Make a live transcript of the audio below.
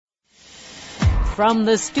From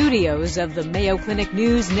the studios of the Mayo Clinic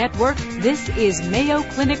News Network, this is Mayo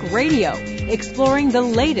Clinic Radio, exploring the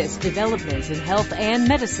latest developments in health and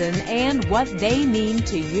medicine and what they mean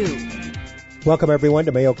to you. Welcome, everyone,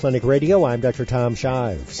 to Mayo Clinic Radio. I'm Dr. Tom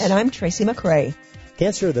Shives. And I'm Tracy McRae.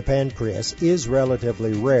 Cancer of the pancreas is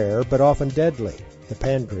relatively rare, but often deadly. The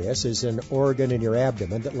pancreas is an organ in your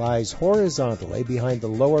abdomen that lies horizontally behind the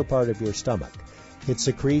lower part of your stomach. It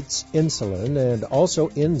secretes insulin and also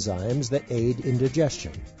enzymes that aid in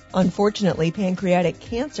digestion. Unfortunately, pancreatic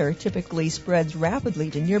cancer typically spreads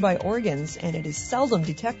rapidly to nearby organs, and it is seldom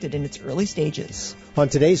detected in its early stages. On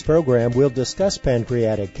today's program, we'll discuss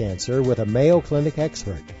pancreatic cancer with a Mayo Clinic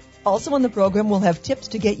expert. Also on the program, we'll have tips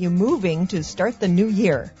to get you moving to start the new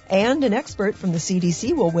year. And an expert from the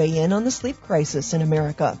CDC will weigh in on the sleep crisis in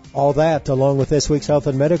America. All that, along with this week's health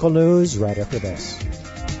and medical news, right after this.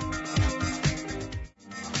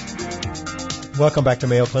 Welcome back to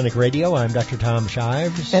Mayo Clinic Radio. I'm Dr. Tom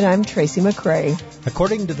Shives. And I'm Tracy McRae.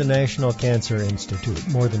 According to the National Cancer Institute,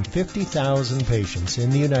 more than 50,000 patients in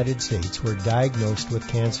the United States were diagnosed with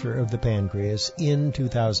cancer of the pancreas in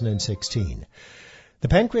 2016. The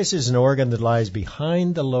pancreas is an organ that lies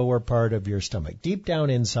behind the lower part of your stomach, deep down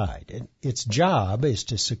inside. And its job is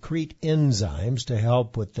to secrete enzymes to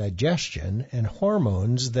help with digestion and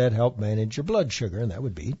hormones that help manage your blood sugar, and that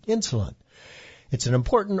would be insulin. It's an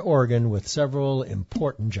important organ with several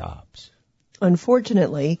important jobs.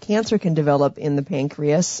 Unfortunately, cancer can develop in the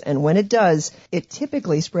pancreas, and when it does, it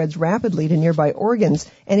typically spreads rapidly to nearby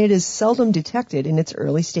organs, and it is seldom detected in its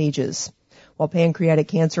early stages. While pancreatic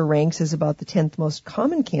cancer ranks as about the 10th most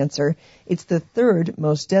common cancer, it's the 3rd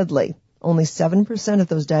most deadly. Only 7% of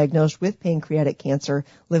those diagnosed with pancreatic cancer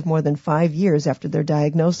live more than 5 years after their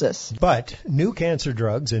diagnosis. But new cancer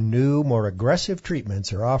drugs and new, more aggressive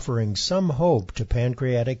treatments are offering some hope to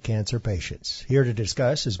pancreatic cancer patients. Here to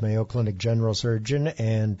discuss is Mayo Clinic General Surgeon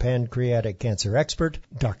and pancreatic cancer expert,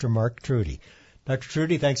 Dr. Mark Trudy. Dr.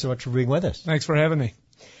 Trudy, thanks so much for being with us. Thanks for having me.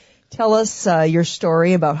 Tell us your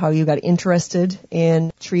story about how you got interested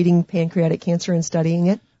in treating pancreatic cancer and studying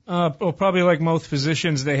it. Well, probably like most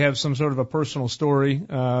physicians, they have some sort of a personal story.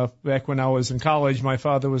 Back when I was in college, my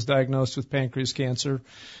father was diagnosed with pancreas cancer,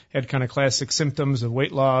 had kind of classic symptoms of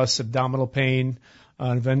weight loss, abdominal pain,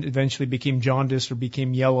 eventually became jaundice or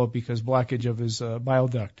became yellow because blockage of his bile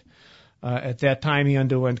duct. At that time, he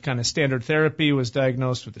underwent kind of standard therapy, was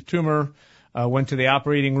diagnosed with a tumor, went to the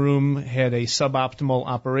operating room, had a suboptimal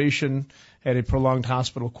operation, had a prolonged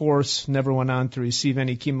hospital course, never went on to receive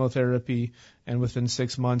any chemotherapy, and within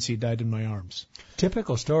 6 months he died in my arms.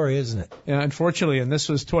 Typical story, isn't it? Yeah, unfortunately, and this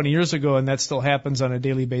was 20 years ago, and that still happens on a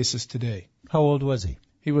daily basis today. How old was he?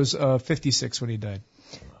 He was 56 when he died.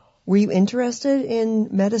 Were you interested in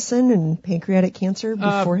medicine and pancreatic cancer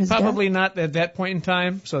before his death? Probably not at that point in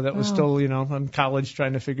time. So that was still, in college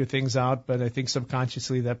trying to figure things out. But I think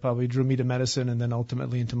subconsciously that probably drew me to medicine and then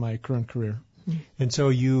ultimately into my current career. And so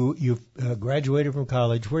you graduated from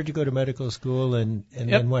college. Where'd you go to medical school, and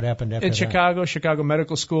then what happened after that? In Chicago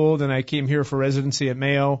Medical School. Then I came here for residency at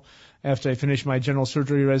Mayo. After I finished my general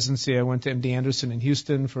surgery residency, I went to MD Anderson in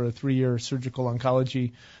Houston for a 3-year surgical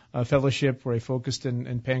oncology fellowship where I focused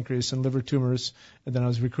in pancreas and liver tumors. And then I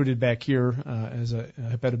was recruited back here as a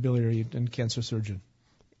hepatobiliary and cancer surgeon.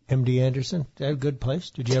 MD Anderson, is that a good place?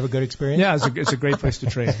 Did you have a good experience? Yeah, it's a great place to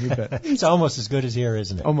train. You bet. It's almost as good as here,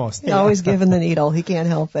 isn't it? Almost. He's always given the needle. He can't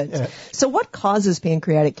help it. Yeah. So what causes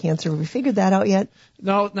pancreatic cancer? Have we figured that out yet?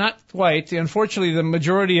 No, not quite. Unfortunately, the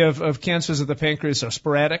majority of cancers of the pancreas are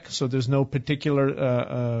sporadic, so there's no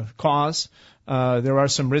particular cause. There are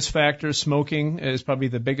some risk factors. Smoking is probably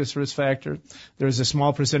the biggest risk factor. There's a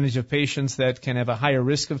small percentage of patients that can have a higher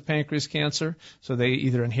risk of pancreas cancer, so they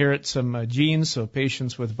either inherit some genes, so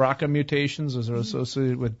patients with BRCA mutations, those are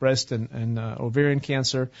associated with breast and ovarian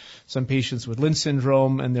cancer, some patients with Lynch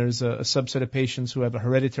syndrome, and there's a subset of patients who have a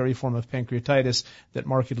hereditary form of pancreatitis that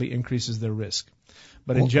markedly increases their risk.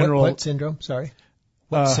 But in general... What syndrome? Sorry?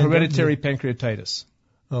 What syndrome? Hereditary pancreatitis.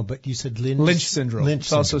 Oh, but you said Lynch syndrome.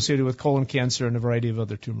 It's associated with colon cancer and a variety of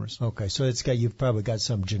other tumors. Okay, so you've probably got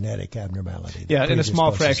some genetic abnormality. Yeah, in a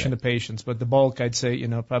small fraction of patients, but the bulk, I'd say,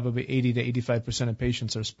 probably 80 to 85% of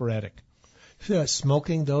patients are sporadic.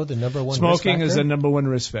 Smoking, though, the number one risk factor? Smoking is the number one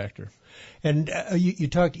risk factor. And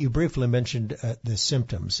you briefly mentioned the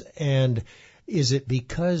symptoms, and is it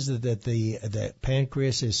because that the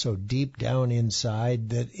pancreas is so deep down inside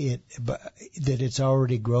that it's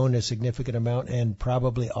already grown a significant amount and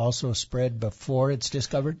probably also spread before it's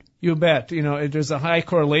discovered? You bet. There's a high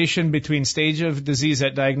correlation between stage of disease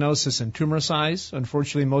at diagnosis and tumor size.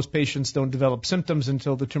 Unfortunately, most patients don't develop symptoms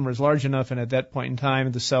until the tumor is large enough, and at that point in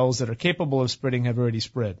time, the cells that are capable of spreading have already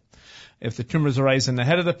spread. If the tumors arise in the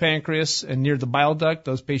head of the pancreas and near the bile duct,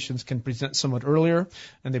 those patients can present somewhat earlier,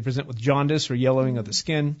 and they present with jaundice or yellowing of the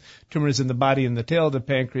skin. Tumors in the body and the tail of the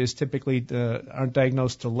pancreas typically aren't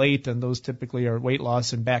diagnosed till late, and those typically are weight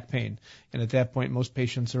loss and back pain. And at that point, most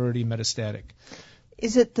patients are already metastatic.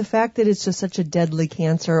 Is it the fact that it's just such a deadly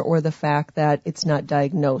cancer, or the fact that it's not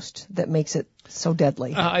diagnosed, that makes it so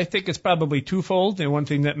deadly? I think it's probably twofold. And one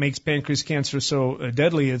thing that makes pancreas cancer so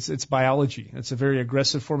deadly is its biology. It's a very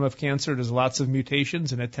aggressive form of cancer. There's lots of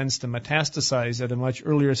mutations, and it tends to metastasize at a much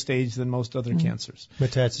earlier stage than most other cancers.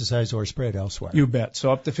 Metastasize or spread elsewhere. You bet.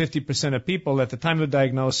 So up to 50% of people at the time of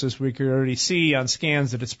diagnosis, we could already see on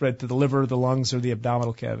scans that it spread to the liver, the lungs, or the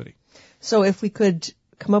abdominal cavity. So if we could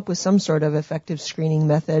come up with some sort of effective screening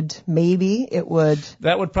method, maybe it would...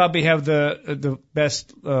 That would probably have the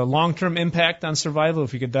best long-term impact on survival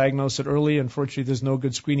if we could diagnose it early. Unfortunately, there's no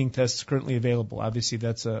good screening tests currently available. Obviously,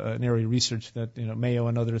 that's an area of research that Mayo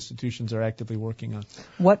and other institutions are actively working on.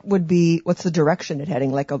 What's the direction it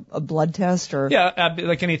heading? Like a blood test or? Yeah,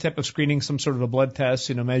 like any type of screening, some sort of a blood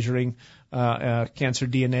test, measuring cancer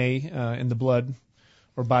DNA in the blood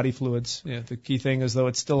or body fluids. The key thing is, though,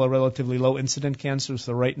 it's still a relatively low incident cancer.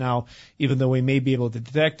 So right now, even though we may be able to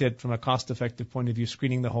detect it from a cost-effective point of view,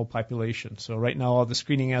 screening the whole population. So right now, all the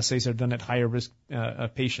screening assays are done at higher risk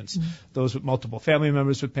patients, those with multiple family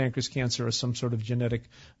members with pancreas cancer or some sort of genetic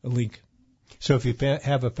link. So if you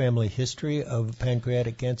have a family history of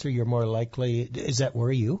pancreatic cancer, you're more likely, is that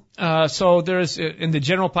worry you? So there's, in the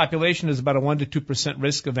general population, there's about a 1 to 2%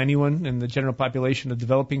 risk of anyone in the general population of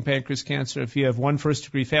developing pancreas cancer. If you have one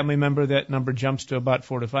first-degree family member, that number jumps to about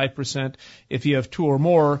 4 to 5%. If you have two or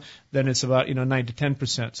more, then it's about, 9 to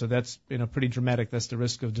 10%. So that's, pretty dramatic. That's the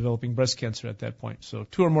risk of developing breast cancer at that point. So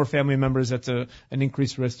 2 or more family members, that's an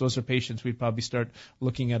increased risk. Those are patients we'd probably start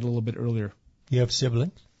looking at a little bit earlier. You have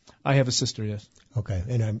siblings? I have a sister, yes. Okay,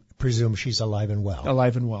 and I presume she's alive and well.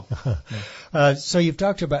 Alive and well. Yeah. So you've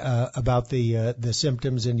talked about the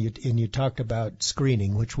symptoms, and you talked about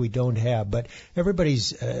screening, which we don't have. But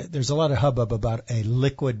there's a lot of hubbub about a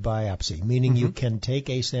liquid biopsy, meaning you can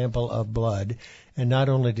take a sample of blood and not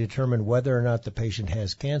only determine whether or not the patient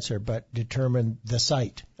has cancer, but determine the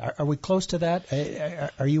site. Are we close to that?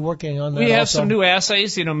 Are you working on that? We have also? some new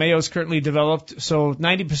assays. Mayo's currently developed. So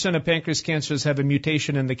 90% of pancreas cancers have a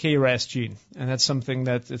mutation in the KRAS gene, and that's something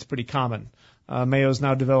that's pretty common. Mayo's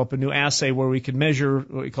now developed a new assay where we can measure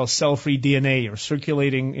what we call cell-free DNA, or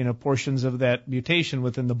circulating portions of that mutation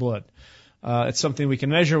within the blood. It's something we can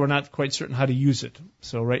measure. We're not quite certain how to use it.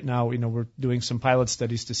 So right now, we're doing some pilot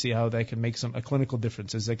studies to see how that can make a clinical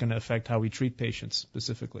difference. Is that going to affect how we treat patients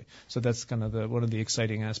specifically? So that's kind of one of the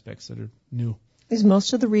exciting aspects that are new. Is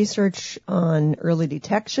most of the research on early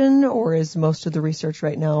detection, or is most of the research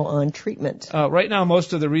right now on treatment? Right now,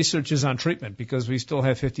 most of the research is on treatment, because we still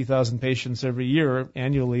have 50,000 patients every year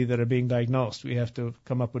annually that are being diagnosed. We have to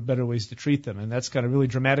come up with better ways to treat them, and that's kind of really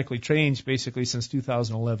dramatically changed basically since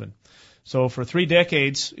 2011. So for 3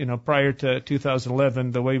 decades, prior to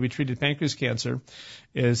 2011, the way we treated pancreas cancer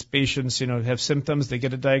is patients, have symptoms, they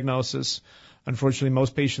get a diagnosis. Unfortunately,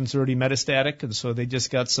 most patients are already metastatic, and so they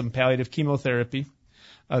just got some palliative chemotherapy.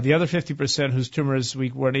 The other 50% whose tumors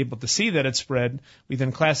we weren't able to see that it spread, we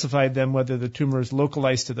then classified them whether the tumor is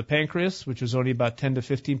localized to the pancreas, which is only about 10 to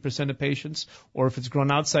 15% of patients, or if it's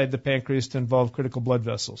grown outside the pancreas to involve critical blood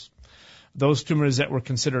vessels. Those tumors that were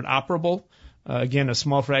considered operable, again, a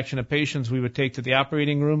small fraction of patients we would take to the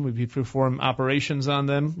operating room. We'd perform operations on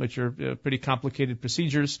them, which are pretty complicated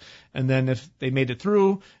procedures. And then if they made it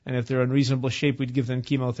through, and if they're in reasonable shape, we'd give them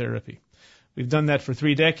chemotherapy. We've done that for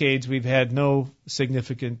 3 decades. We've had no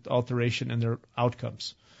significant alteration in their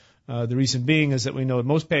outcomes. The reason being is that we know that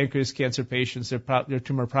most pancreas cancer patients, their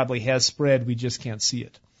tumor probably has spread. We just can't see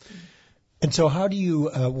it. And so how do you,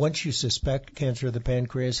 once you suspect cancer of the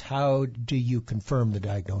pancreas, how do you confirm the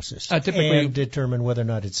diagnosis typically, and determine whether or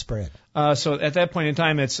not it's spread? So at that point in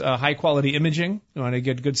time, it's high-quality imaging. You want to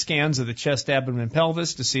get good scans of the chest, abdomen, and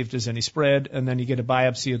pelvis to see if there's any spread, and then you get a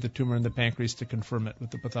biopsy of the tumor in the pancreas to confirm it with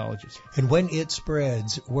the pathologist. And when it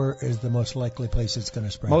spreads, where is the most likely place it's going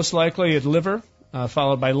to spread? Most likely at liver,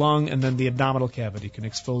 followed by lung, and then the abdominal cavity. You can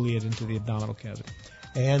exfoliate into the abdominal cavity.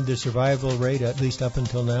 And the survival rate, at least up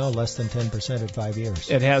until now, less than 10% at 5 years.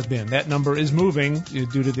 It has been. That number is moving due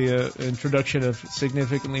to the introduction of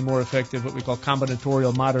significantly more effective, what we call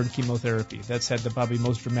combinatorial modern chemotherapy. That's had the probably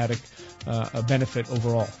most dramatic benefit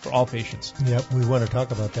overall for all patients. Yep, we want to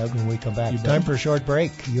talk about that when we come back. Time for a short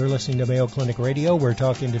break. You're listening to Mayo Clinic Radio. We're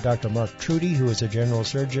talking to Dr. Mark Trudy, who is a general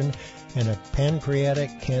surgeon and a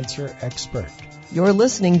pancreatic cancer expert. You're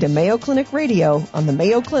listening to Mayo Clinic Radio on the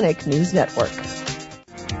Mayo Clinic News Network.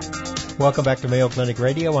 Welcome back to Mayo Clinic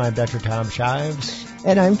Radio. I'm Dr. Tom Shives.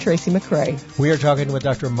 And I'm Tracy McRae. We are talking with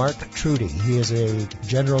Dr. Mark Trudy. He is a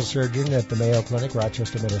general surgeon at the Mayo Clinic,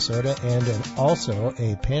 Rochester, Minnesota, and also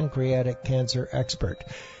a pancreatic cancer expert.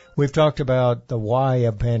 We've talked about the why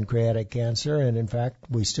of pancreatic cancer, and in fact,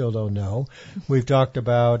 we still don't know. We've talked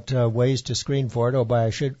about ways to screen for it.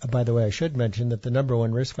 By the way, I should mention that the number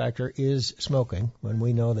one risk factor is smoking, when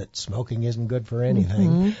we know that smoking isn't good for anything.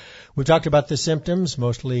 Mm-hmm. We've talked about the symptoms,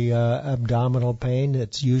 mostly abdominal pain.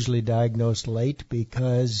 It's usually diagnosed late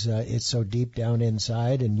because it's so deep down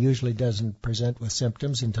inside and usually doesn't present with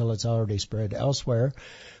symptoms until it's already spread elsewhere.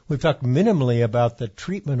 We've talked minimally about the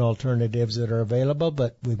treatment alternatives that are available,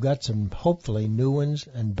 but we've got some hopefully new ones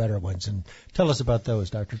and better ones. And tell us about those,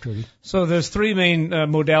 Dr. Trudy. So there's three main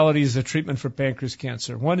modalities of treatment for pancreas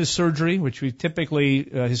cancer. One is surgery, which we typically,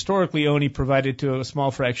 historically only provided to a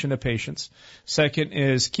small fraction of patients. Second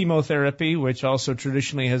is chemotherapy, which also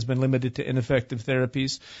traditionally has been limited to ineffective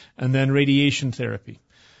therapies. And then radiation therapy.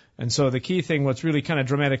 And so the key thing, what's really kind of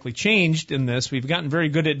dramatically changed in this, we've gotten very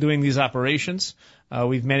good at doing these operations.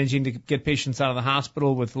 We've managing to get patients out of the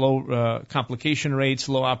hospital with low complication rates,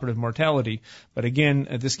 low operative mortality. But again,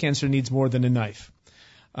 this cancer needs more than a knife.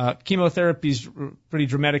 Chemotherapy's pretty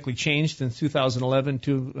dramatically changed. In 2011,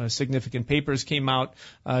 two significant papers came out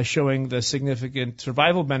showing the significant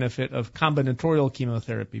survival benefit of combinatorial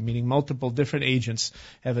chemotherapy, meaning multiple different agents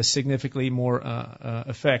have a significantly more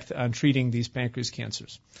effect on treating these pancreas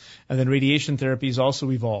cancers. And then radiation therapy has also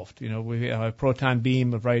evolved. We have a proton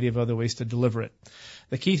beam, a variety of other ways to deliver it.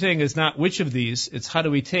 The key thing is not which of these, it's how do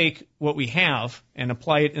we take what we have and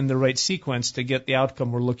apply it in the right sequence to get the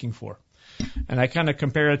outcome we're looking for. And I kind of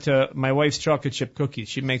compare it to my wife's chocolate chip cookies.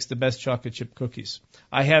 She makes the best chocolate chip cookies.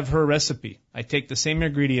 I have her recipe. I take the same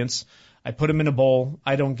ingredients. I put them in a bowl.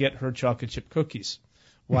 I don't get her chocolate chip cookies.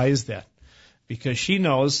 Why is that? Because she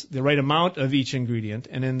knows the right amount of each ingredient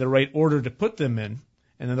and in the right order to put them in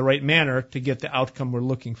and in the right manner to get the outcome we're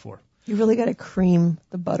looking for. You really got to cream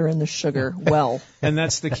the butter and the sugar well. And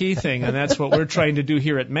that's the key thing, and that's what we're trying to do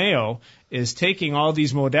here at Mayo, is taking all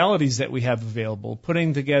these modalities that we have available,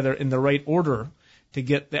 putting together in the right order to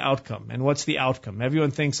get the outcome. And what's the outcome? Everyone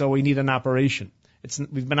thinks, we need an operation.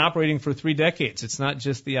 We've been operating for 3 decades. It's not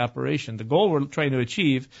just the operation. The goal we're trying to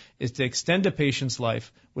achieve is to extend a patient's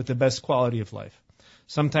life with the best quality of life.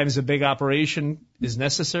 Sometimes a big operation is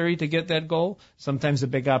necessary to get that goal. Sometimes a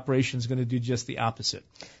big operation is going to do just the opposite.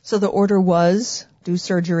 So the order was do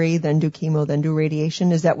surgery, then do chemo, then do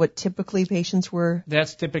radiation. Is that what typically patients were?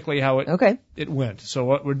 That's typically how it went. So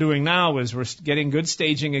what we're doing now is we're getting good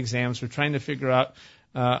staging exams. We're trying to figure out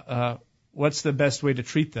what's the best way to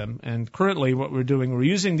treat them. And currently what we're doing, we're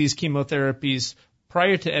using these chemotherapies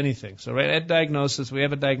prior to anything. So right at diagnosis, we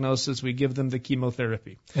have a diagnosis, we give them the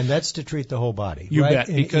chemotherapy. And that's to treat the whole body, you right?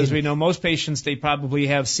 Bet, because we know most patients, they probably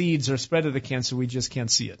have seeds or spread of the cancer, we just can't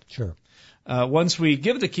see it. Sure. Once we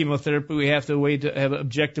give the chemotherapy, we have to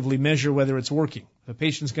objectively measure whether it's working. If a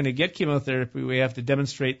patient's going to get chemotherapy, we have to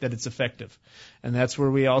demonstrate that it's effective. And that's where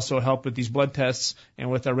we also help with these blood tests and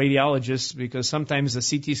with our radiologists, because sometimes a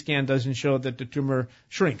CT scan doesn't show that the tumor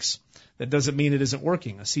shrinks. That doesn't mean it isn't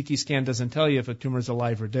working. A CT scan doesn't tell you if a tumor is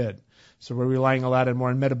alive or dead. So we're relying a lot more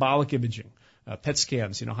on metabolic imaging, PET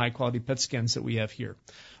scans, high-quality PET scans that we have here.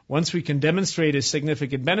 Once we can demonstrate a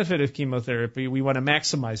significant benefit of chemotherapy, we want to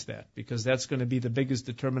maximize that because that's going to be the biggest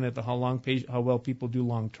determinant of how well people do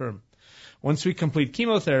long-term. Once we complete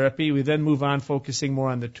chemotherapy, we then move on focusing more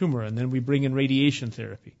on the tumor, and then we bring in radiation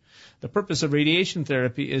therapy. The purpose of radiation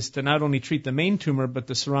therapy is to not only treat the main tumor but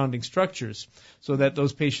the surrounding structures so that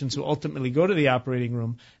those patients who ultimately go to the operating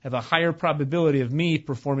room have a higher probability of me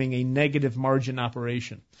performing a negative margin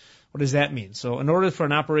operation. What does that mean? So in order for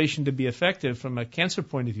an operation to be effective from a cancer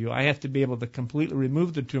point of view, I have to be able to completely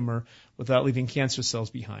remove the tumor without leaving cancer cells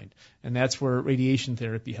behind. And that's where radiation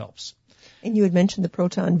therapy helps. And you had mentioned the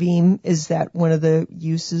proton beam. Is that one of the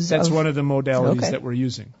uses? That's one of the modalities that we're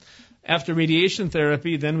using. After radiation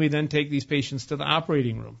therapy, we take these patients to the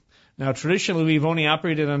operating room. Now, traditionally, we've only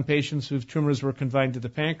operated on patients whose tumors were confined to the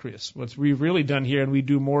pancreas. What we've really done here, and we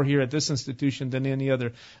do more here at this institution than any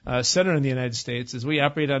other center in the United States, is we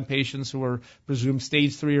operate on patients who are presumed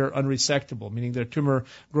stage 3 or unresectable, meaning their tumor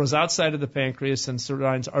grows outside of the pancreas and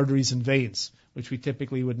surrounds arteries and veins, which we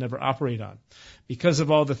typically would never operate on. Because of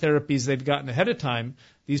all the therapies they've gotten ahead of time,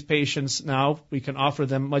 these patients now, we can offer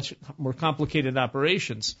them much more complicated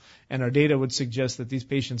operations, and our data would suggest that these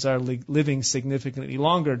patients are living significantly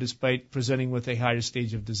longer despite presenting with a higher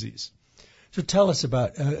stage of disease. So tell us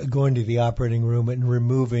about going to the operating room and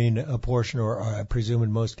removing a portion, or I presume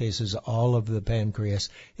in most cases all of the pancreas.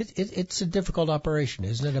 It's a difficult operation,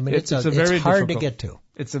 isn't it? I mean, it's hard to get to.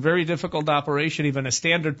 It's a very difficult operation. Even a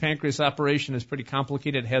standard pancreas operation is pretty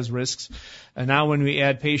complicated, has risks. And now when we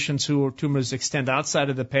add patients whose tumors extend outside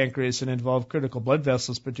of the pancreas and involve critical blood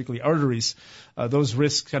vessels, particularly arteries, those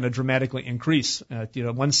risks kind of dramatically increase.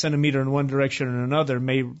 1 centimeter in one direction or another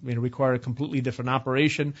may require a completely different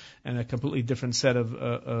operation and a completely different set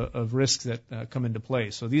of risks that come into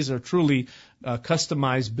play. So these are truly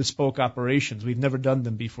customized, bespoke operations. We've never done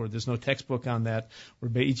them before. There's no textbook on that,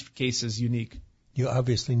 where each case is unique. You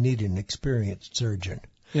obviously need an experienced surgeon.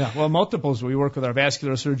 Yeah, well, multiples. We work with our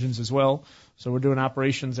vascular surgeons as well, so we're doing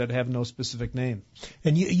operations that have no specific name.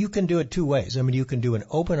 And you can do it two ways. I mean, you can do an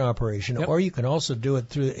open operation, Yep. or you can also do it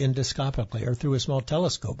through endoscopically or through a small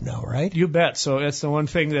telescope now, right? You bet. So that's the one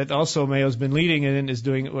thing that also Mayo's been leading in, is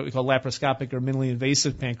doing what we call laparoscopic or minimally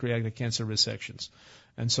invasive pancreatic cancer resections.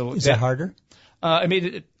 And so Is that harder?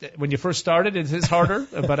 When you first started, it is harder,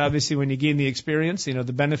 but obviously when you gain the experience, the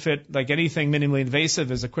benefit, like anything minimally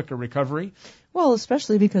invasive, is a quicker recovery. Well,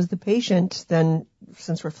 especially because the patient then,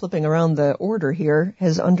 since we're flipping around the order here,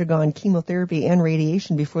 has undergone chemotherapy and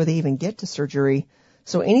radiation before they even get to surgery.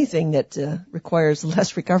 So anything that requires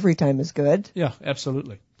less recovery time is good. Yeah,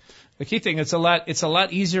 absolutely. The key thing, it's a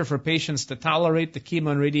lot easier for patients to tolerate the chemo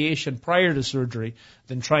and radiation prior to surgery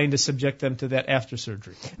than trying to subject them to that after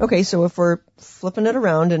surgery. Okay, so if we're flipping it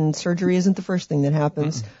around and surgery isn't the first thing that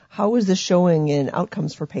happens, how is this showing in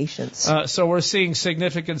outcomes for patients? So we're seeing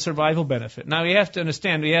significant survival benefit. Now, you have to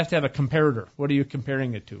understand, we have to have a comparator. What are you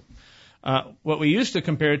comparing it to? What we used to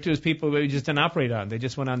compare it to is people we just didn't operate on. They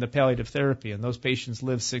just went on the palliative therapy, and those patients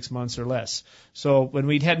lived 6 months or less. So when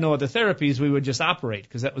we had no other therapies, we would just operate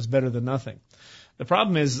because that was better than nothing. The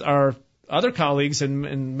problem is our other colleagues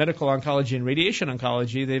in medical oncology and radiation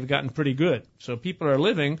oncology, they've gotten pretty good. So people are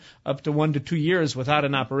living up to 1 to 2 years without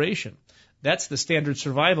an operation. That's the standard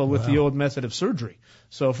survival with the old method of surgery.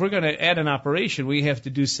 So if we're going to add an operation, we have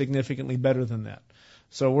to do significantly better than that.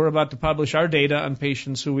 So we're about to publish our data on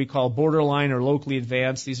patients who we call borderline or locally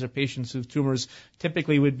advanced. These are patients whose tumors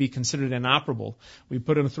typically would be considered inoperable. We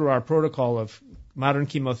put them through our protocol of modern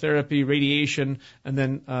chemotherapy, radiation, and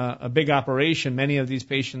then a big operation. Many of these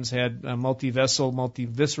patients had multi-visceral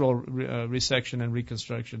resection and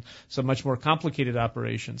reconstruction, so much more complicated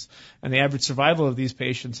operations. And the average survival of these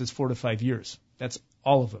patients is 4 to 5 years. That's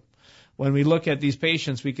all of them. When we look at these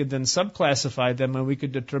patients, we could then subclassify them and we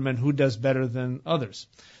could determine who does better than others.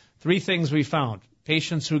 3 things we found.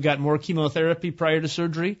 Patients who got more chemotherapy prior to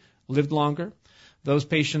surgery lived longer. Those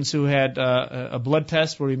patients who had a blood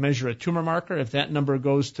test where we measure a tumor marker, if that number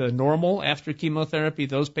goes to normal after chemotherapy,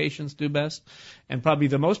 those patients do best. And probably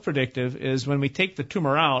the most predictive is when we take the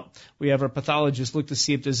tumor out, we have our pathologist look to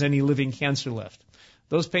see if there's any living cancer left.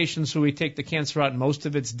 Those patients who we take the cancer out and most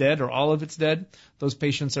of it's dead or all of it's dead, those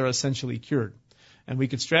patients are essentially cured. And we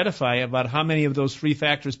could stratify about how many of those 3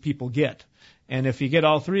 factors people get. And if you get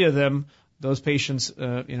all 3 of them, those patients,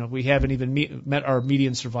 we haven't even met our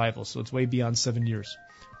median survival, so it's way beyond 7 years.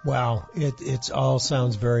 Wow, it all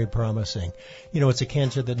sounds very promising. It's a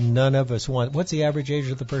cancer that none of us want. What's the average age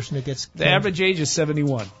of the person who gets cancer? The average age is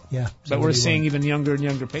 71. Yeah. 71. But we're seeing even younger and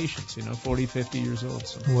younger patients, 40, 50 years old.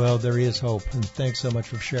 So. Well, there is hope, and thanks so much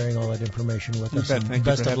for sharing all that information with us. And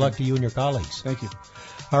best of luck to you and your colleagues. Thank you.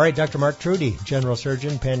 All right, Dr. Mark Trudy, general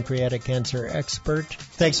surgeon, pancreatic cancer expert.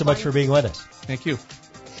 Thanks so much for being with us. Thank you.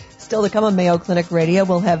 Still to come on Mayo Clinic Radio,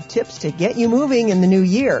 we'll have tips to get you moving in the new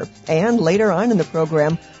year. And later on in the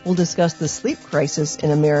program, we'll discuss the sleep crisis in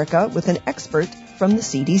America with an expert from the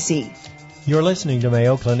CDC. You're listening to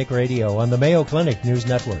Mayo Clinic Radio on the Mayo Clinic News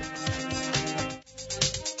Network.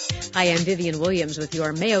 Hi, I'm Vivian Williams with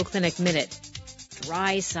your Mayo Clinic Minute.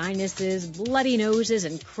 Dry sinuses, bloody noses,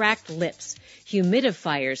 and cracked lips.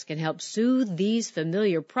 Humidifiers can help soothe these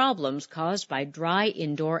familiar problems caused by dry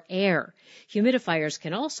indoor air. Humidifiers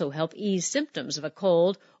can also help ease symptoms of a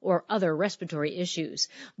cold or other respiratory issues.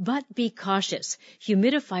 But be cautious.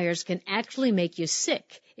 Humidifiers can actually make you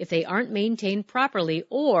sick if they aren't maintained properly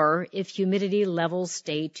or if humidity levels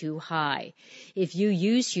stay too high. If you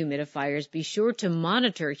use humidifiers, be sure to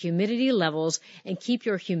monitor humidity levels and keep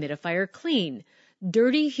your humidifier clean.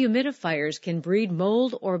 Dirty humidifiers can breed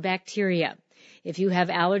mold or bacteria. If you have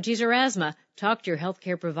allergies or asthma, talk to your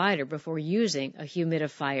healthcare provider before using a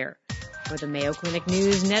humidifier. For the Mayo Clinic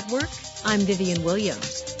News Network, I'm Vivian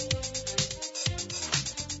Williams.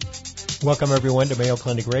 Welcome, everyone, to Mayo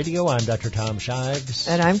Clinic Radio. I'm Dr. Tom Shives.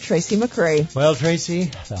 And I'm Tracy McCray. Well,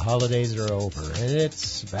 Tracy, the holidays are over, and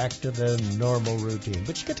it's back to the normal routine.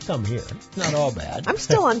 But you get to come here. It's not all bad. I'm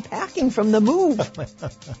still unpacking from the move.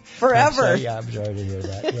 Forever. I'm sorry to hear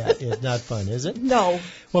that. Yeah, it's not fun, is it? No.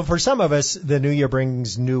 Well, for some of us, the new year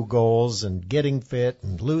brings new goals, and getting fit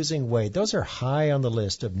and losing weight. Those are high on the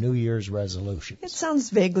list of New Year's resolutions. It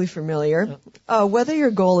sounds vaguely familiar. Whether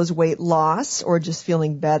your goal is weight loss or just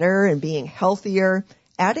feeling better and being healthier,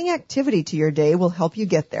 adding activity to your day will help you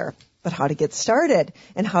get there. But how to get started?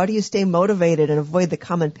 And how do you stay motivated and avoid the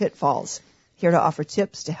common pitfalls? Here to offer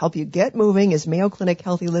tips to help you get moving is Mayo Clinic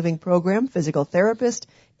Healthy Living Program physical therapist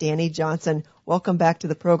Danny Johnson. Welcome back to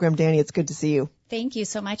the program, Danny. It's good to see you. Thank you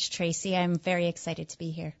so much, Tracy. I'm very excited to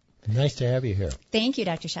be here. Nice to have you here. Thank you,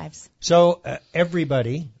 Dr. Shives. So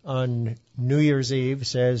everybody on New Year's Eve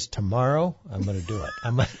says, tomorrow I'm going to do it.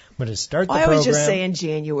 I'm going to start the program. I was just saying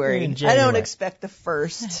January. I don't expect the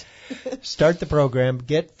first. Start the program,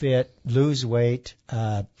 get fit, lose weight.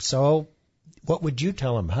 So what would you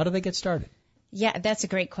tell them? How do they get started? Yeah, that's a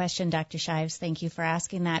great question, Dr. Shives. Thank you for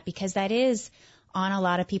asking that, because that is on a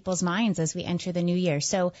lot of people's minds as we enter the new year.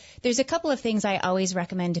 So there's a couple of things I always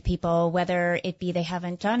recommend to people, whether it be they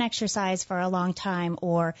haven't done exercise for a long time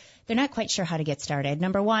or they're not quite sure how to get started.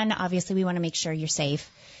 Number one, obviously we want to make sure you're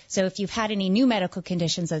safe. So if you've had any new medical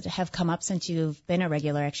conditions that have come up since you've been a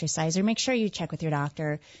regular exerciser, make sure you check with your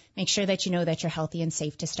doctor. Make sure that you know that you're healthy and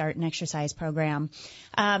safe to start an exercise program.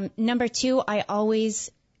 Number two, I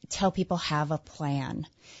always tell people have a plan.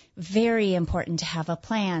 Very important to have a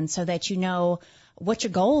plan so that you know what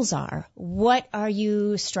your goals are. What are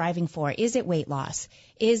you striving for? Is it weight loss?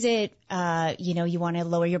 Is it, you want to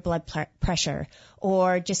lower your blood pressure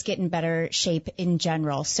or just get in better shape in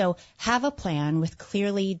general? So have a plan with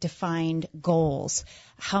clearly defined goals.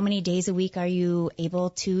 How many days a week are you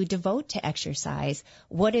able to devote to exercise?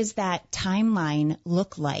 What does that timeline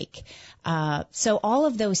look like? So all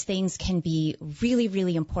of those things can be really,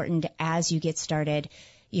 really important as you get started,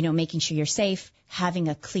 making sure you're safe, having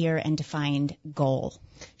a clear and defined goal.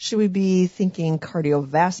 Should we be thinking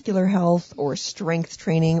cardiovascular health or strength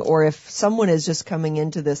training? Or if someone is just coming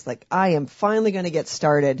into this like, I am finally going to get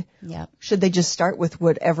started, should they just start with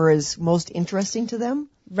whatever is most interesting to them?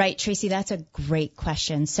 Right, Tracy, that's a great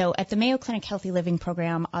question. So at the Mayo Clinic Healthy Living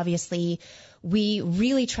Program, obviously, we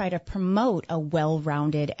really try to promote a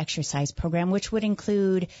well-rounded exercise program, which would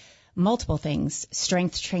include multiple things,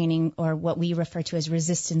 strength training, or what we refer to as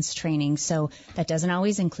resistance training. So that doesn't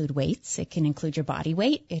always include weights. It can include your body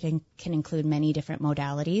weight. It can include many different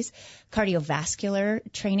modalities. Cardiovascular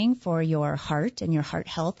training for your heart and your heart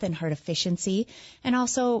health and heart efficiency. And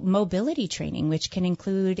also mobility training, which can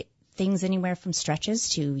include things anywhere from stretches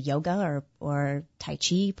to yoga or Tai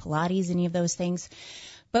Chi, Pilates, any of those things.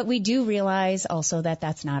 But we do realize also that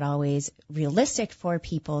that's not always realistic for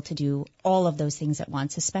people to do all of those things at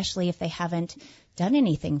once, especially if they haven't done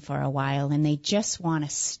anything for a while and they just want to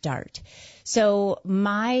start. So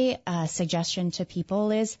my suggestion to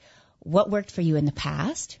people is, what worked for you in the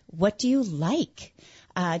past? What do you like?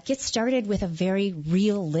 Get started with a very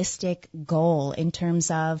realistic goal in terms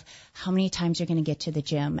of how many times you're going to get to the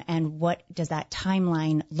gym and what does that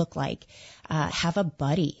timeline look like. Have a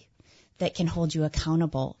buddy that can hold you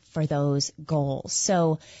accountable for those goals.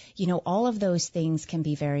 So, all of those things can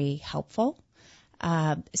be very helpful.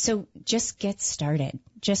 So just get started.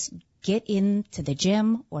 Just get into the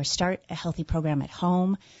gym or start a healthy program at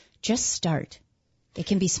home. Just start. It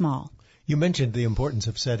can be small. You mentioned the importance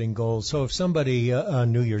of setting goals. So if somebody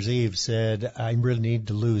on New Year's Eve said, I really need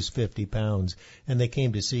to lose 50 pounds, and they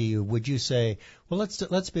came to see you, would you say, well,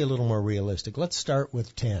 let's be a little more realistic. Let's start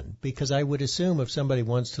with 10. Because I would assume if somebody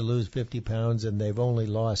wants to lose 50 pounds and they've only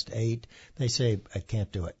lost 8, they say, I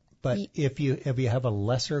can't do it. But if you have a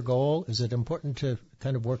lesser goal, is it important to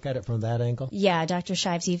kind of work at it from that angle? Yeah, Dr.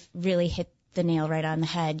 Shives, you've really hit the nail right on the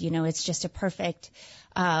head. It's just a perfect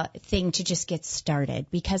thing to just get started,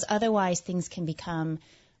 because otherwise things can become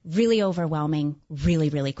really overwhelming really,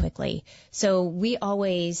 really quickly. So we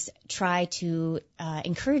always try to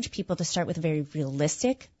encourage people to start with a very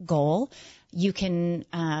realistic goal. You can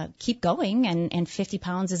keep going, and 50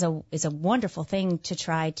 pounds is a wonderful thing to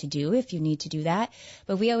try to do if you need to do that.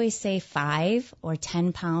 But we always say 5 or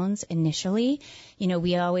 10 pounds initially.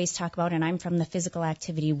 We always talk about, and I'm from the physical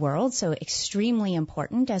activity world, so extremely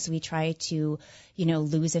important as we try to,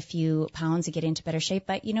 lose a few pounds to get into better shape.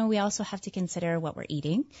 But, we also have to consider what we're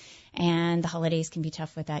eating, and the holidays can be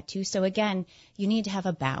tough with that too. So again, you need to have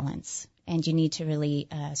a balance. And you need to really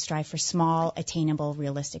strive for small, attainable,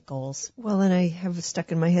 realistic goals. Well, and I have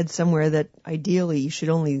stuck in my head somewhere that ideally you should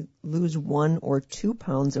only lose 1 or 2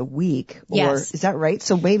 pounds a week. Yes. Is that right?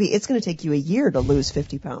 So maybe it's going to take you a year to lose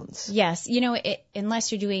 50 pounds. Yes.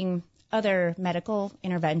 Unless you're doing other medical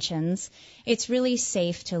interventions, it's really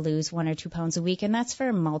safe to lose 1 or 2 pounds a week, and that's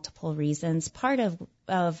for multiple reasons. Part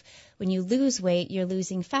of when you lose weight, you're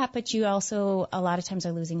losing fat, but you also a lot of times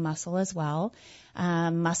are losing muscle as well.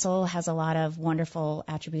 Muscle has a lot of wonderful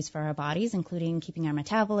attributes for our bodies, including keeping our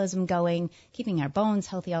metabolism going, keeping our bones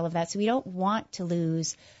healthy, all of that. So we don't want to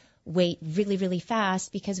lose weight really, really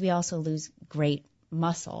fast because we also lose great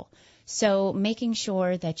muscle. So making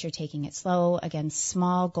sure that you're taking it slow, again,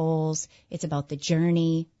 small goals. It's about the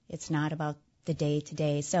journey. It's not about the day to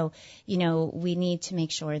day. So, we need to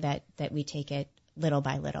make sure that we take it little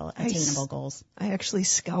by little, attainable goals. I actually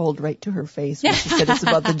scowled right to her face when she said it's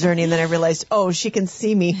about the journey, and then I realized, she can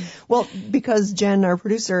see me. Well, because Jen, our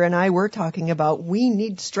producer, and I were talking about we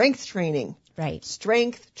need strength training. Right.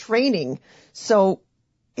 Strength training. So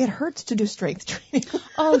it hurts to do strength training.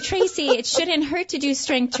 Oh, Tracy, it shouldn't hurt to do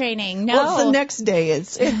strength training. No. Well, the next day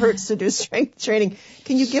it hurts to do strength training.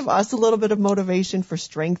 Can you give us a little bit of motivation for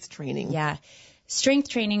strength training? Yeah. Strength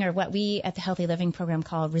training, or what we at the Healthy Living Program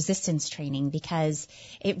call resistance training, because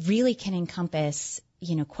it really can encompass,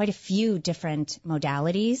 quite a few different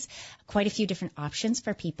modalities, quite a few different options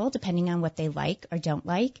for people, depending on what they like or don't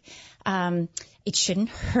like. It shouldn't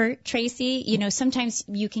hurt, Tracy. Sometimes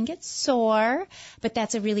you can get sore, but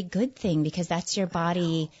that's a really good thing because that's your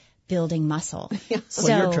body building muscle. Yeah. So,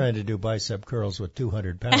 well, you're trying to do bicep curls with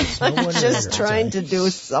 200 pounds. No I'm just trying to do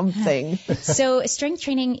something. So strength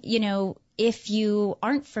training, if you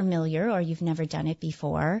aren't familiar or you've never done it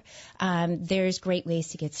before, there's great ways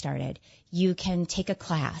to get started. You can take a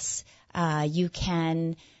class. You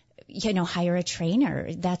can hire a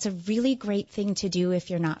trainer. That's a really great thing to do if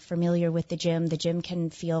you're not familiar with the gym. The gym can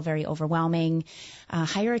feel very overwhelming.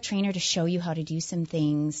 Hire a trainer to show you how to do some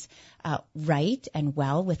things right and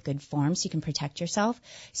well with good form so you can protect yourself.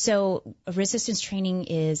 So resistance training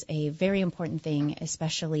is a very important thing,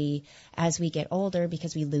 especially as we get older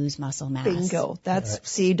because we lose muscle mass. Bingo.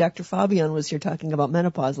 See, Dr. Fabian was here talking about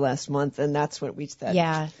menopause last month, and that's what we said.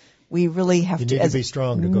 Yeah. We really have to be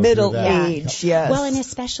strong to go middle through that. Age, yes. Well, and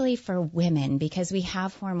especially for women, because we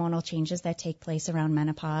have hormonal changes that take place around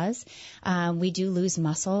menopause. We do lose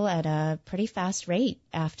muscle at a pretty fast rate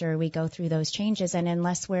after we go through those changes. And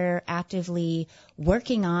unless we're actively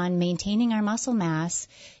working on maintaining our muscle mass,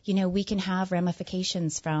 we can have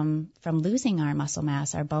ramifications from losing our muscle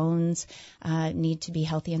mass. Our bones need to be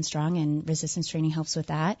healthy and strong, and resistance training helps with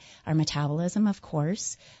that. Our metabolism, of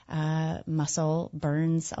course. Muscle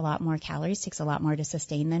burns a lot more calories, takes a lot more to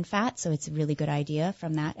sustain than fat, so it's a really good idea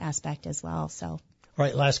from that aspect as well. So. All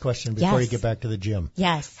right, last question before you get back to the gym.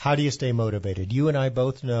 Yes. How do you stay motivated? You and I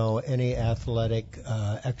both know any athletic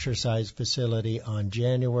exercise facility on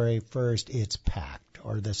January 1st, it's packed,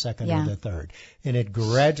 or the 2nd or the 3rd. And it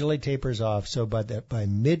gradually tapers off, so by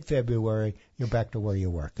mid-February, you're back to where you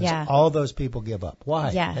were. Because all those people give up.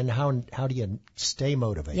 Why? Yeah. And how do you stay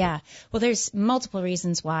motivated? Yeah. Well, there's multiple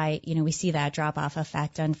reasons why, we see that drop-off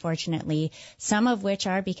effect, unfortunately, some of which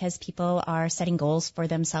are because people are setting goals for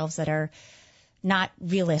themselves that are not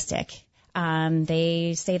realistic.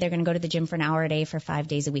 They say they're going to go to the gym for an hour a day for 5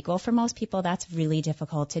 days a week. Well, for most people, that's really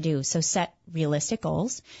difficult to do. So set realistic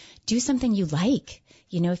goals. Do something you like.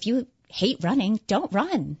 If you hate running, don't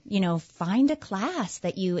run. Find a class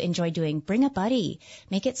that you enjoy doing. Bring a buddy.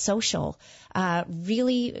 Make it social.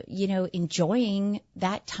 Really, enjoying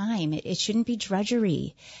that time. It shouldn't be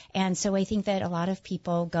drudgery. And so I think that a lot of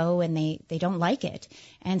people go and they don't like it.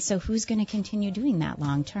 And so who's going to continue doing that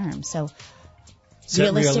long term? So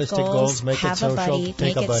set realistic goals, make have it social, a buddy, take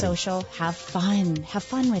make a buddy. It social, have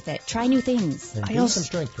fun with it, try new things. And do some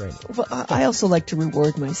strength training. Well, I also like to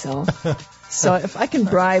reward myself. So if I can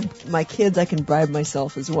bribe my kids, I can bribe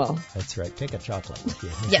myself as well. That's right. Take a chocolate with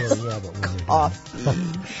you. Yes.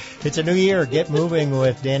 Off. It's a new year. Get moving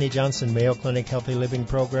with Danny Johnson, Mayo Clinic Healthy Living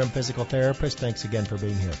Program physical therapist. Thanks again for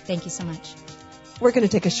being here. Thank you so much. We're going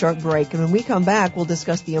to take a short break, and when we come back, we'll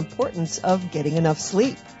discuss the importance of getting enough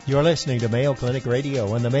sleep. You're listening to Mayo Clinic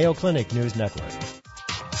Radio on the Mayo Clinic News Network.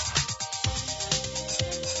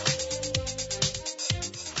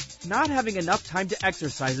 Not having enough time to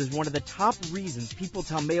exercise is one of the top reasons people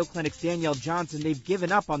tell Mayo Clinic's Danielle Johnson they've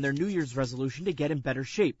given up on their New Year's resolution to get in better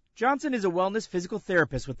shape. Johnson is a wellness physical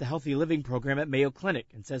therapist with the Healthy Living program at Mayo Clinic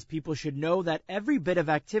and says people should know that every bit of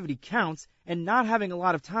activity counts and not having a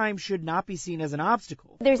lot of time should not be seen as an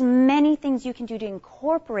obstacle. There's many things you can do to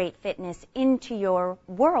incorporate fitness into your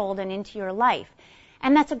world and into your life.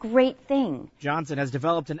 And that's a great thing. Johnson has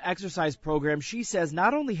developed an exercise program she says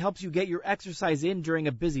not only helps you get your exercise in during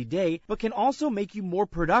a busy day, but can also make you more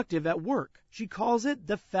productive at work. She calls it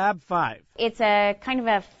the Fab Five. It's a kind of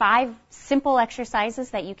a 5 simple exercises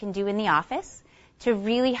that you can do in the office to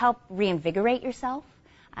really help reinvigorate yourself.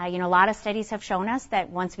 A lot of studies have shown us that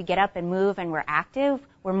once we get up and move and we're active,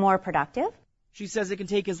 we're more productive. She says it can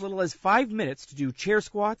take as little as 5 minutes to do chair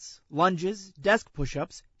squats, lunges, desk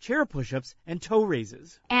push-ups, chair push-ups, and toe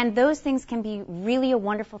raises. And those things can be really a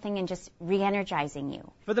wonderful thing in just re-energizing you.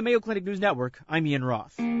 For the Mayo Clinic News Network, I'm Ian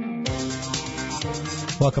Roth.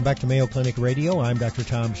 Welcome back to Mayo Clinic Radio. I'm Dr.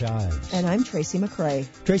 Tom Shives. And I'm Tracy McCrae.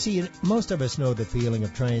 Tracy, most of us know the feeling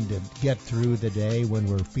of trying to get through the day when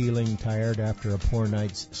we're feeling tired after a poor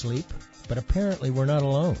night's sleep, but apparently we're not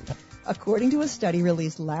alone. According to a study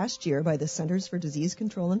released last year by the Centers for Disease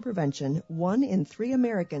Control and Prevention, 1 in 3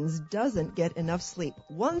 Americans doesn't get enough sleep.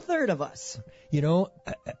 1/3 of us.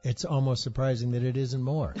 It's almost surprising that it isn't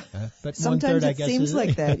more. But sometimes 1/3, I it guess, seems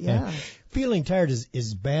like that, yeah. Feeling tired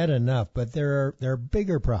is bad enough, but there are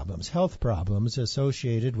bigger problems, health problems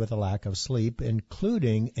associated with a lack of sleep,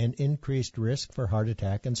 including an increased risk for heart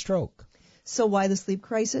attack and stroke. So why the sleep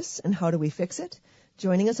crisis, and how do we fix it?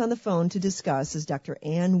 Joining us on the phone to discuss is Dr.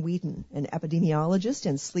 Ann Wheaton, an epidemiologist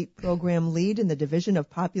and sleep program lead in the Division of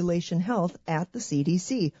Population Health at the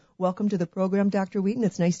CDC. Welcome to the program, Dr. Wheaton.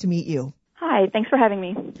 It's nice to meet you. Hi, thanks for having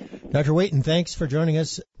me. Dr. Wheaton, thanks for joining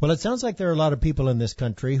us. Well, it sounds like there are a lot of people in this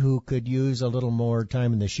country who could use a little more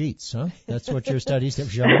time in the sheets, huh? That's what your studies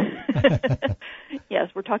have shown? Yes,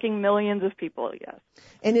 we're talking millions of people, yes.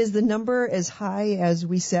 And is the number as high as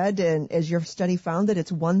we said, and as your study found, that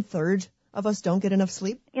it's 1/3 of us don't get enough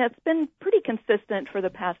sleep? Yeah, it's been pretty consistent for the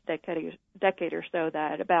past decade or so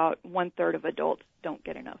that about 1/3 of adults don't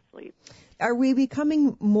get enough sleep. Are we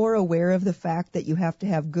becoming more aware of the fact that you have to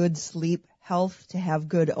have good sleep health to have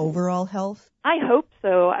good overall health? I hope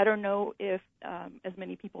so. I don't know if as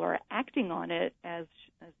many people are acting on it as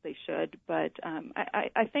they should, but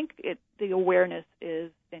I think the awareness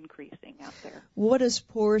is increasing out there. What does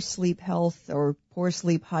poor sleep health or poor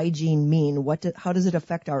sleep hygiene mean? How does it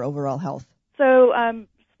affect our overall health? So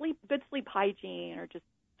good sleep hygiene are just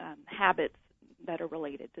habits that are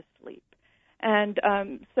related to sleep. And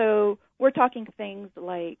so we're talking things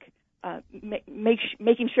like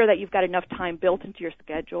making sure that you've got enough time built into your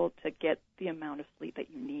schedule to get the amount of sleep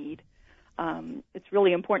that you need. It's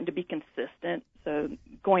really important to be consistent, so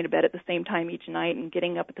going to bed at the same time each night and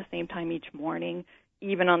getting up at the same time each morning,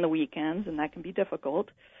 even on the weekends, and that can be difficult.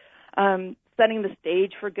 Setting the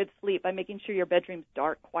stage for good sleep by making sure your bedroom's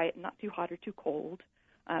dark, quiet, not too hot or too cold.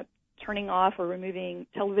 Turning off or removing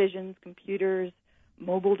televisions, computers,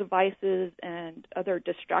 mobile devices, and other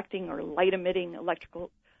distracting or light-emitting electrical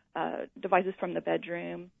devices from the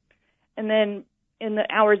bedroom. And then in the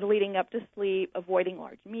hours leading up to sleep, avoiding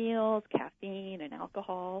large meals, caffeine, and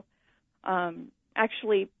alcohol.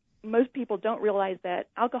 Actually, most people don't realize that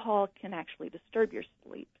alcohol can actually disturb your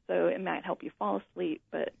sleep. So it might help you fall asleep,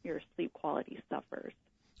 but your sleep quality suffers.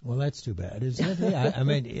 Well, that's too bad, isn't it? I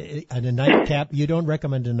mean, and a nightcap, you don't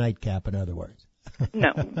recommend a nightcap, in other words.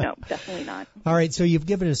 No, definitely not. All right, so you've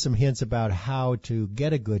given us some hints about how to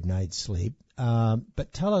get a good night's sleep,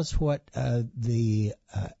 but tell us what the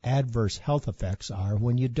adverse health effects are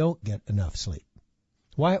when you don't get enough sleep.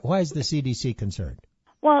 Why is the CDC concerned?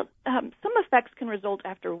 Well, some effects can result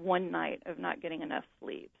after one night of not getting enough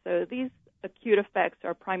sleep. So these acute effects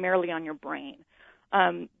are primarily on your brain.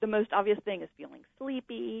 The most obvious thing is feeling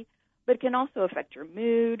sleepy, but it can also affect your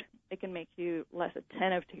mood. It can make you less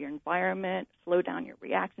attentive to your environment, slow down your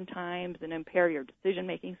reaction times, and impair your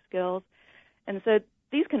decision-making skills. And so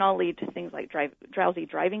these can all lead to things like drowsy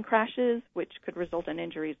driving crashes, which could result in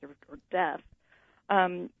injuries or death.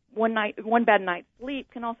 One bad night's sleep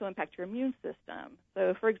can also impact your immune system.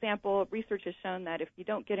 So, for example, research has shown that if you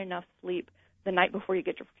don't get enough sleep the night before you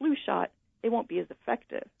get your flu shot, it won't be as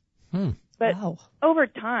effective. But over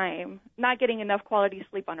time, not getting enough quality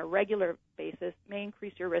sleep on a regular basis may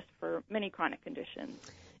increase your risk for many chronic conditions.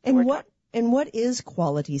 And what And what is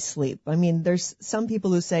quality sleep? I mean, there's some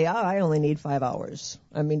people who say, I only need 5 hours.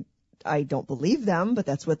 I mean, I don't believe them, but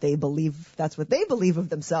that's what they believe. That's what they believe of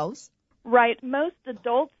themselves. Right. Most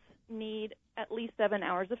adults need at least 7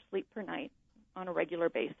 hours of sleep per night on a regular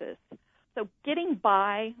basis. So getting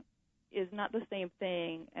by is not the same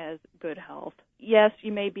thing as good health. Yes,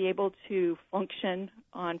 you may be able to function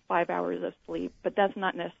on 5 hours of sleep, but that's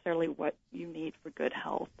not necessarily what you need for good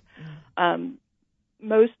health.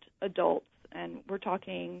 Most adults, and we're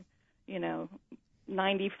talking,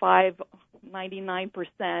 95,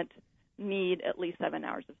 99% need at least 7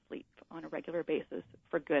 hours of sleep on a regular basis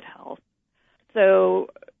for good health. So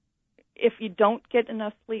if you don't get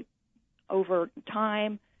enough sleep over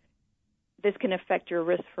time, this can affect your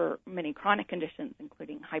risk for many chronic conditions,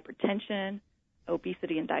 including hypertension,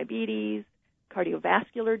 obesity and diabetes,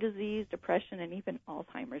 cardiovascular disease, depression, and even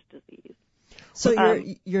Alzheimer's disease. So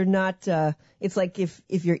you're not, it's like if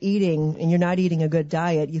you're eating and you're not eating a good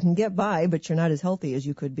diet, you can get by, but you're not as healthy as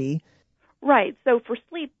you could be. Right. So for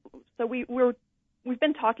sleep, so we've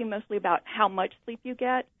been talking mostly about how much sleep you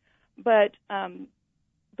get, but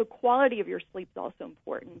the quality of your sleep is also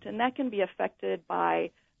important, and that can be affected by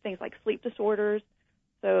things like sleep disorders.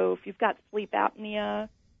 So if you've got sleep apnea,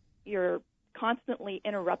 you're constantly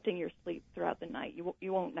interrupting your sleep throughout the night.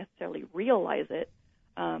 You won't necessarily realize it,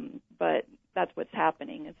 but that's what's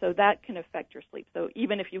happening. And so that can affect your sleep. So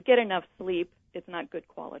even if you get enough sleep, it's not good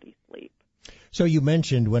quality sleep. So you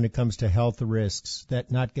mentioned when it comes to health risks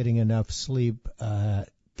that not getting enough sleep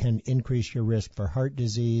can increase your risk for heart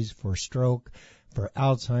disease, for stroke, for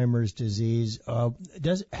Alzheimer's disease.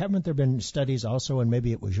 Haven't there been studies also, and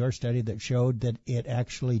maybe it was your study, that showed that it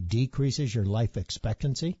actually decreases your life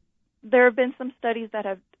expectancy? There have been some studies that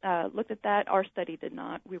have looked at that. Our study did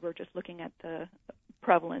not. We were just looking at the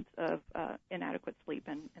prevalence of inadequate sleep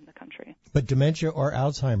in the country. But dementia or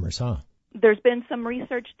Alzheimer's, huh? There's been some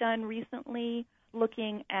research done recently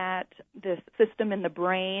looking at this system in the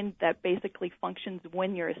brain that basically functions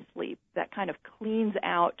when you're asleep, that kind of cleans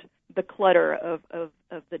out the clutter of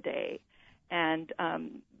the day. And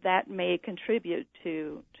that may contribute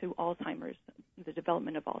to Alzheimer's, the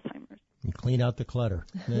development of Alzheimer's. You clean out the clutter,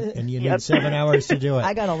 and you need 7 hours to do it.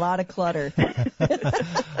 I got a lot of clutter.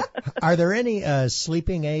 Are there any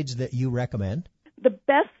sleeping aids that you recommend? The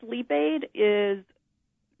best sleep aid is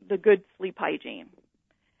the good sleep hygiene.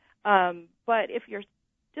 But if you're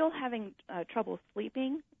still having trouble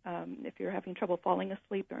sleeping, if you're having trouble falling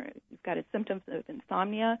asleep or you've got symptoms of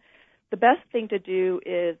insomnia, the best thing to do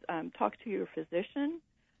is talk to your physician,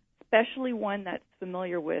 especially one that's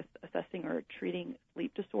familiar with assessing or treating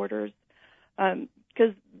sleep disorders,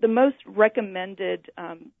 because the most recommended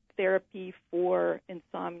therapy for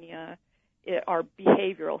insomnia are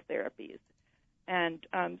behavioral therapies. And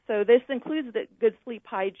so this includes the good sleep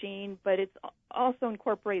hygiene, but it also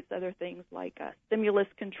incorporates other things like stimulus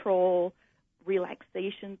control,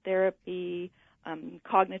 relaxation therapy,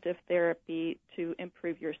 cognitive therapy to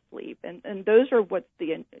improve your sleep. And those are what's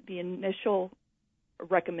the initial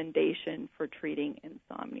recommendation for treating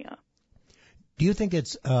insomnia. Do you think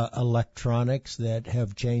it's electronics that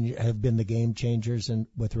have been the game changers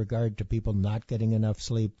with regard to people not getting enough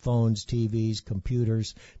sleep? Phones, TVs,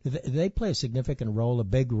 computers, do they play a significant role, a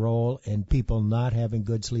big role in people not having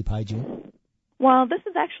good sleep hygiene? Well, this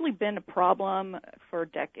has actually been a problem for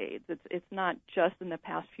decades. It's not just in the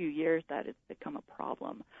past few years that it's become a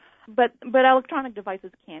problem. But electronic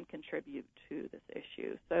devices can contribute to this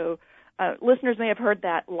issue. So listeners may have heard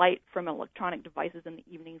that light from electronic devices in the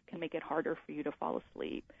evenings can make it harder for you to fall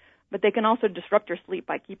asleep. But they can also disrupt your sleep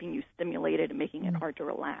by keeping you stimulated and making it hard to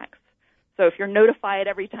relax. So if you're notified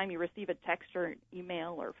every time you receive a text or an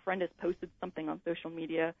email or a friend has posted something on social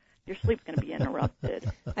media, your sleep's going to be interrupted.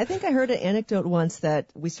 I think I heard an anecdote once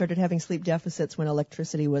that we started having sleep deficits when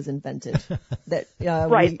electricity was invented.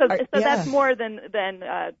 Right. So that's more than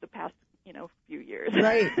the past few years.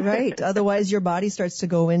 Right. Otherwise, your body starts to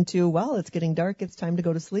go into, well, it's getting dark, it's time to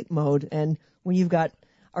go to sleep mode. And when you've got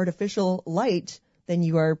artificial light, then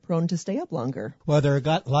you are prone to stay up longer. Well, there are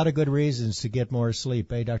a lot of good reasons to get more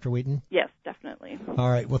sleep, eh, Dr. Wheaton? Yes, definitely. All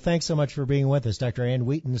right. Well, thanks so much for being with us, Dr. Ann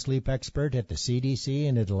Wheaton, sleep expert at the CDC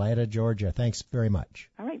in Atlanta, Georgia. Thanks very much.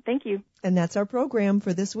 All right. Thank you. And that's our program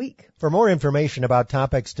for this week. For more information about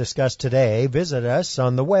topics discussed today, visit us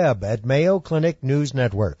on the web at Mayo Clinic News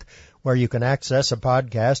Network, where you can access a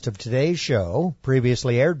podcast of today's show,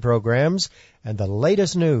 previously aired programs, and the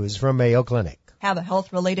latest news from Mayo Clinic. Have a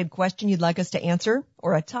health-related question you'd like us to answer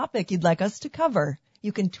or a topic you'd like us to cover?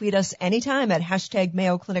 You can tweet us anytime at hashtag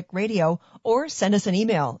Mayo Clinic Radio or send us an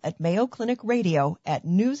email at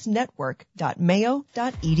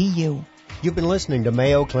mayoclinicradio@newsnetwork.mayo.edu. You've been listening to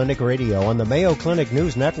Mayo Clinic Radio on the Mayo Clinic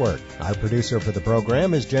News Network. Our producer for the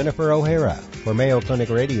program is Jennifer O'Hara. For Mayo Clinic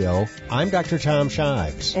Radio, I'm Dr. Tom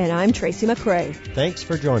Shives. And I'm Tracy McCrae. Thanks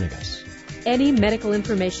for joining us. Any medical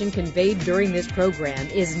information conveyed during this program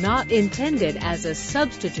is not intended as a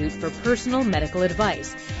substitute for personal medical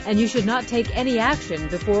advice, and you should not take any action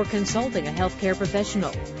before consulting a healthcare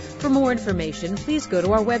professional. For more information, please go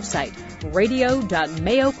to our website,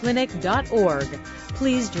 radio.mayoclinic.org.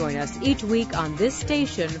 Please join us each week on this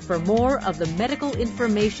station for more of the medical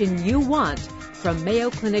information you want from Mayo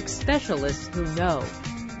Clinic specialists who know.